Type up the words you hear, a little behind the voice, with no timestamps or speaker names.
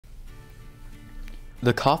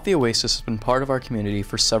The Coffee Oasis has been part of our community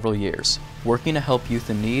for several years, working to help youth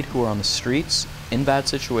in need who are on the streets, in bad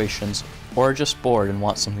situations, or are just bored and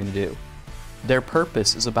want something to do. Their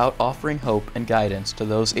purpose is about offering hope and guidance to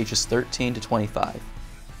those ages 13 to 25.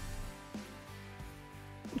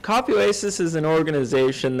 Coffee Oasis is an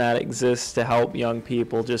organization that exists to help young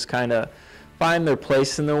people just kind of find their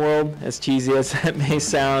place in the world, as cheesy as that may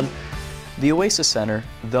sound. The Oasis Center,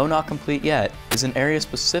 though not complete yet, is an area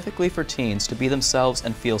specifically for teens to be themselves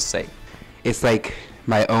and feel safe. It's like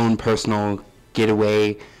my own personal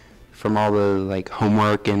getaway from all the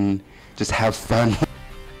homework and just have fun.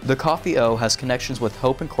 The Coffee O has connections with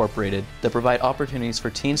Hope Incorporated that provide opportunities for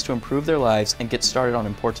teens to improve their lives and get started on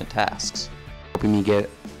important tasks. Helping me get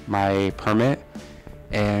my permit,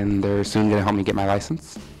 and they're soon going to help me get my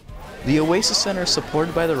license. The Oasis Center is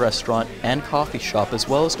supported by the restaurant and coffee shop as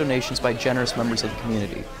well as donations by generous members of the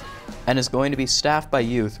community, and is going to be staffed by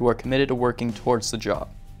youth who are committed to working towards the job.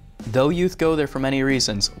 Though youth go there for many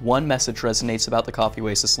reasons, one message resonates about the Coffee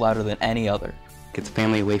Oasis louder than any other. It's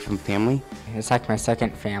family away from family. It's like my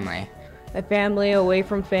second family. A family away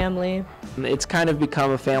from family. It's kind of become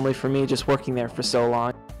a family for me just working there for so long.